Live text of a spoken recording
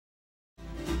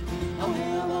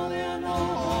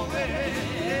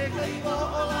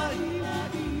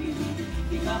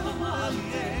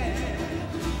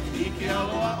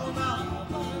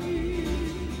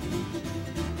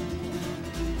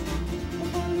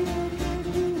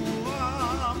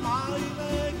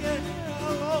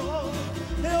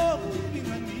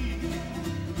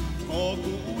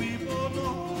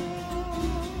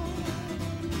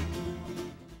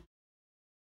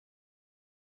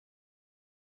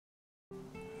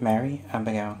Mary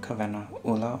Abigail Kawena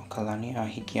ula o kalani a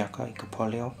hikiaka I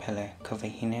kapoleo pele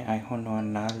kawehine ai honua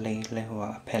na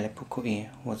lehua a pele Pukui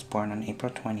was born on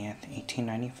April 20th,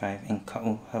 1895 in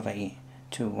Ka'u, Hawaii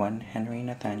to one Henry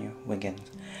Nathaniel Wiggins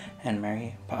and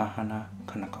Mary Pa'ahana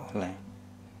Kanakaole.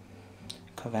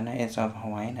 Kawena is of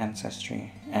Hawaiian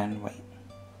ancestry and white.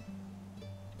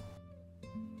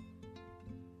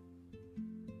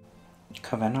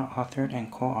 Kawena authored and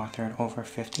co-authored over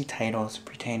 50 titles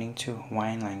pertaining to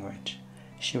Hawaiian language.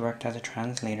 She worked as a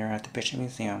translator at the Bishop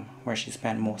Museum, where she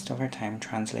spent most of her time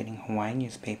translating Hawaiian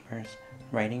newspapers,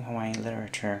 writing Hawaiian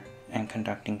literature, and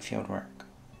conducting fieldwork.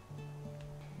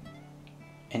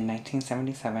 In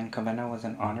 1977, Kawena was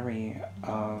an honoree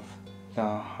of the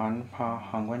Hanpa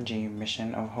Hangwanji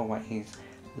Mission of Hawaii's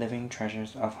Living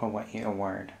Treasures of Hawaii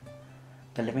Award.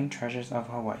 The Living Treasures of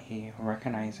Hawaii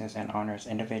recognizes and honors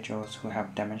individuals who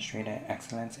have demonstrated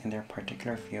excellence in their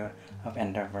particular field of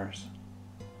endeavors.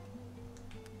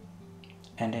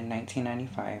 And in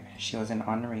 1995, she was an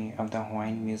honoree of the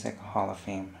Hawaiian Music Hall of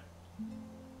Fame.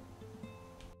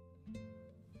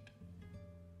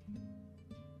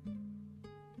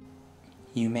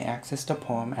 You may access the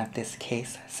poem at this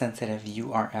case-sensitive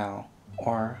URL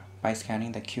or by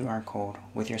scanning the QR code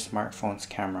with your smartphone's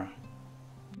camera.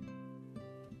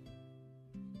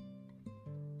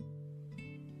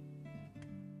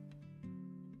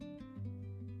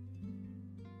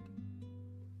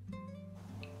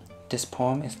 This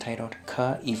poem is titled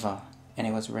Ka-Iwa, and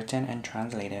it was written and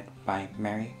translated by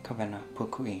Mary Kawena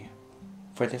Pukui.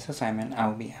 For this assignment, I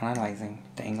will be analyzing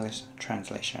the English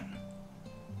translation.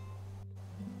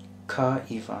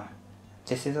 Ka-Iwa.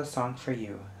 This is a song for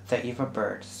you, the Iwa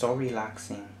bird, so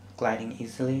relaxing, gliding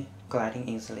easily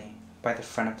by the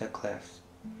front of the cliffs.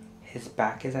 His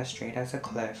back is as straight as a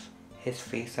cliff, his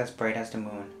face as bright as the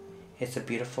moon. It's a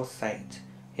beautiful sight,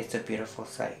 it's a beautiful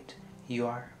sight. You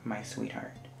are my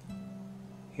sweetheart.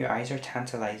 Your eyes are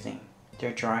tantalizing,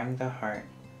 they're drawing the heart.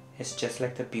 It's just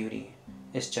like the beauty,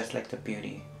 it's just like the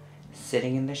beauty,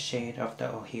 sitting in the shade of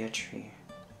the ohia tree.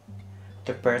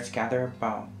 The birds gather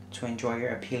about to enjoy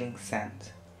your appealing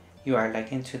scent. You are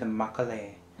likened to the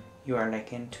makale, you are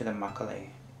likened to the makale,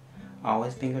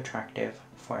 always being attractive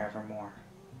forevermore.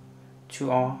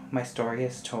 To all, my story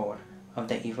is told of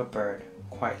the Iwa bird,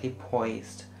 quietly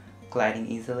poised, gliding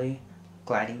easily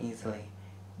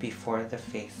before the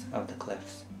face of the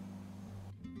cliffs.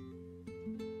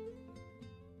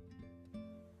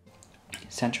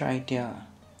 Central idea.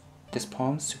 This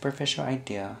poem's superficial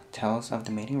idea tells of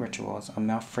the mating rituals a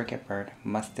male frigate bird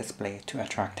must display to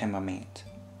attract him a mate.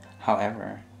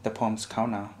 However, the poem's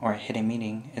kauna, or hidden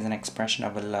meaning, is an expression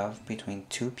of a love between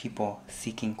two people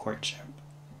seeking courtship.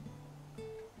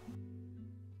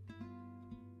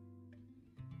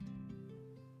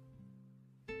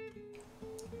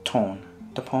 Tone.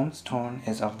 The poem's tone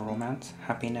is of romance,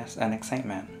 happiness, and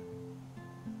excitement.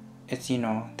 It's,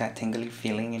 that tingly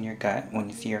feeling in your gut when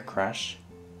you see your crush.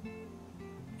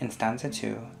 In stanza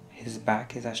 2, his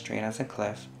back is as straight as a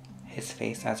cliff, his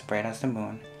face as bright as the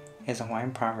moon, is a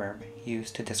Hawaiian proverb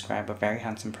used to describe a very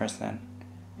handsome person.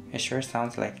 It sure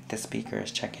sounds like the speaker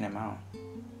is checking him out.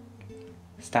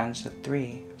 Stanza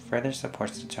 3 further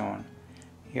supports the tone.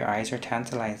 Your eyes are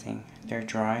tantalizing, they're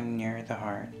drawing near the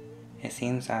heart. It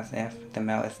seems as if the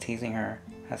male is teasing her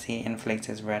as he inflates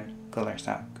his red gular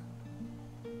sack.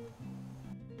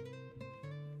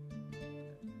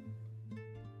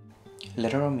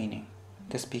 Literal meaning.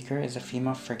 The speaker is a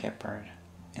female frigate bird.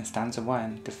 In stanza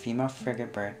 1, the female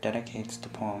frigate bird dedicates the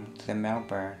poem to the male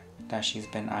bird that she's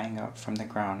been eyeing up from the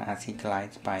ground as he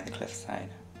glides by the cliffside.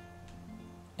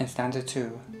 In stanza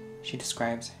 2, she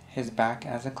describes his back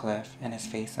as a cliff and his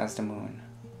face as the moon,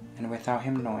 and without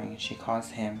him knowing, she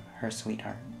calls him her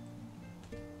sweetheart.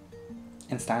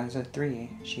 In stanza 3,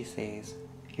 she says,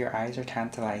 your eyes are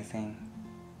tantalizing,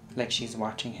 like she's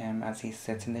watching him as he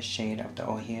sits in the shade of the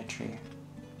ohia tree.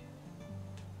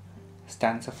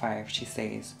 Stanza 5, she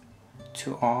says,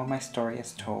 to all my story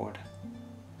is told.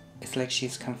 It's like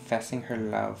she's confessing her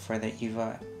love for the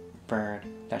Iwa bird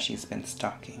that she's been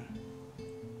stalking.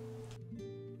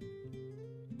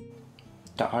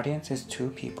 The audience is two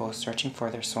people searching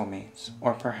for their soulmates,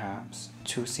 or perhaps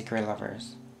two secret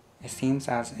lovers. It seems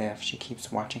as if she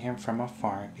keeps watching him from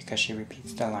afar because she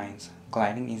repeats the lines,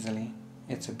 gliding easily,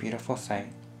 it's a beautiful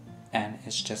sight, and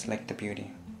it's just like the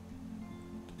beauty.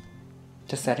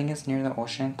 The setting is near the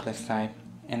ocean cliffside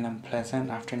in a pleasant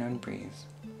afternoon breeze.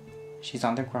 She's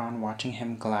on the ground watching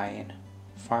him glide,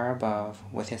 far above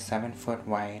with his 7-foot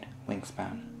wide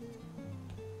wingspan.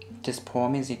 This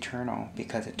poem is eternal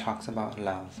because it talks about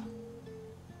love.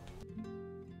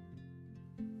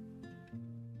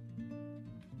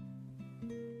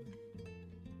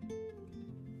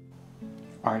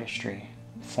 Artistry,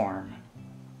 form.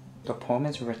 The poem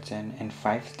is written in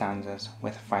 5 stanzas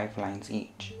with 5 lines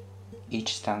each.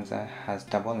 Each stanza has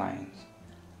double lines.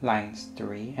 Lines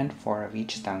 3 and 4 of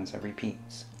each stanza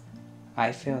repeats.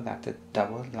 I feel that the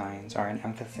double lines are an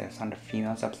emphasis on the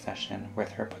female's obsession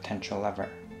with her potential lover.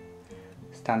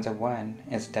 Stanza 1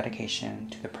 is dedication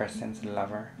to the person's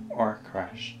lover or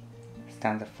crush.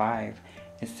 Stanza 5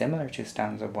 is similar to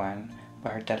stanza 1,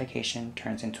 but her dedication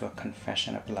turns into a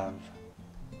confession of love.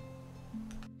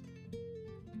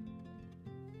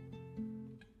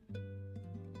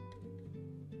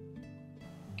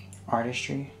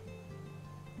 Artistry,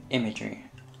 imagery.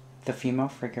 The female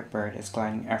frigate bird is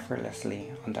gliding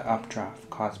effortlessly on the updraft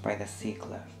caused by the sea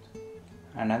cliff.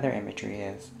 Another imagery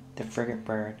is the frigate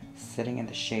bird sitting in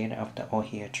the shade of the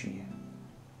ohia tree.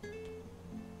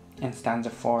 In stanza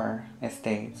 4, it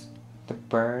states, "The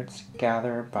birds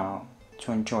gather about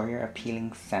to enjoy your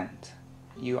appealing scent.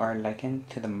 You are likened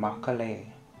to the makale.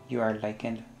 You are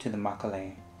likened to the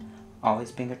makale,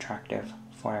 always being attractive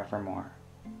forevermore."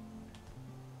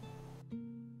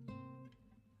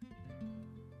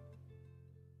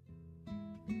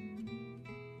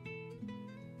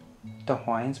 The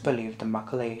Hawaiians believe the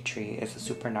makale tree is a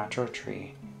supernatural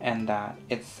tree and that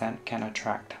its scent can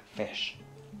attract fish.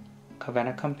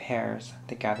 Kawena compares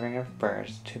the gathering of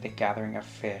birds to the gathering of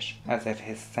fish as if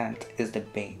his scent is the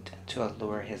bait to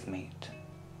allure his mate.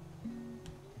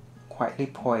 Quietly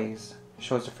poised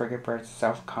shows the frigate bird's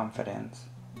self-confidence,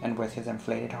 and with his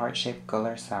inflated heart-shaped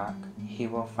gular sac, he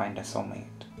will find a soulmate.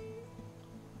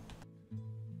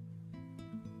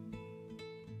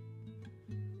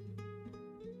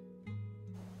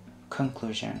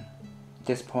 Conclusion.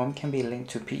 This poem can be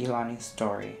linked to Pi'ilani's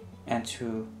story and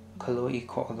to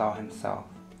Kalu'iko'olau himself.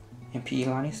 In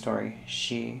Pi'ilani's story,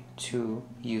 she too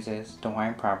uses the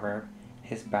Hawaiian proverb,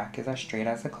 "His back is as straight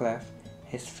as a cliff,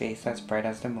 his face as bright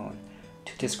as the moon,"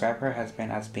 to describe her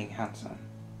husband as being handsome.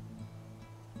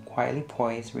 Quietly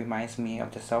poised reminds me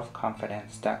of the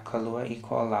self-confidence that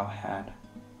Kalu'iko'olau had.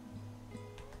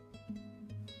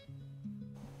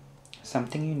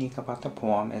 Something unique about the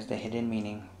poem is the hidden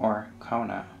meaning, or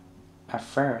kauna. At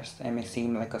first, it may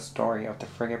seem like a story of the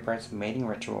frigate bird's mating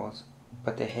rituals,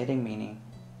 but the hidden meaning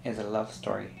is a love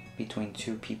story between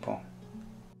two people.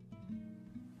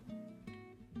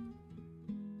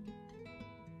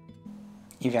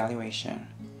 Evaluation.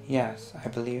 Yes, I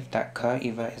believe that Ka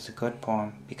Iwa is a good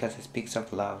poem because it speaks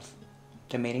of love.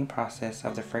 The mating process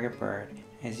of the frigate bird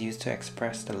is used to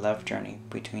express the love journey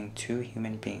between two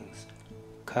human beings.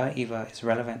 Ka Iwa is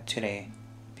relevant today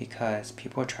because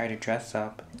people try to dress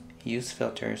up, use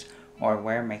filters, or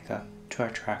wear makeup to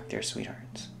attract their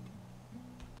sweethearts.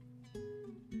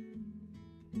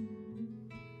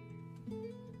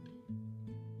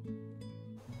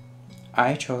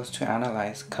 I chose to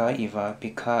analyze Ka Iwa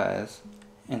because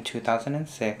in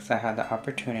 2006 I had the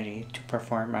opportunity to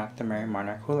perform at the Merry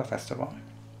Monarch Hula Festival.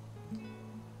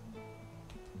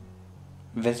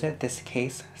 Visit this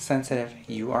case-sensitive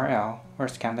URL or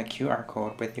scan the QR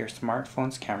code with your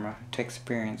smartphone's camera to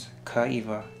experience Ka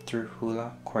Iwa through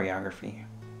hula choreography.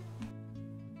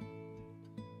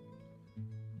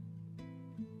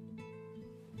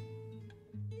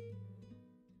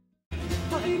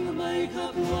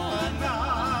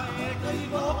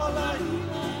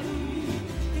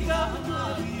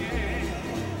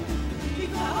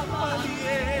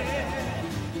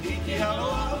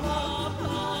 Ika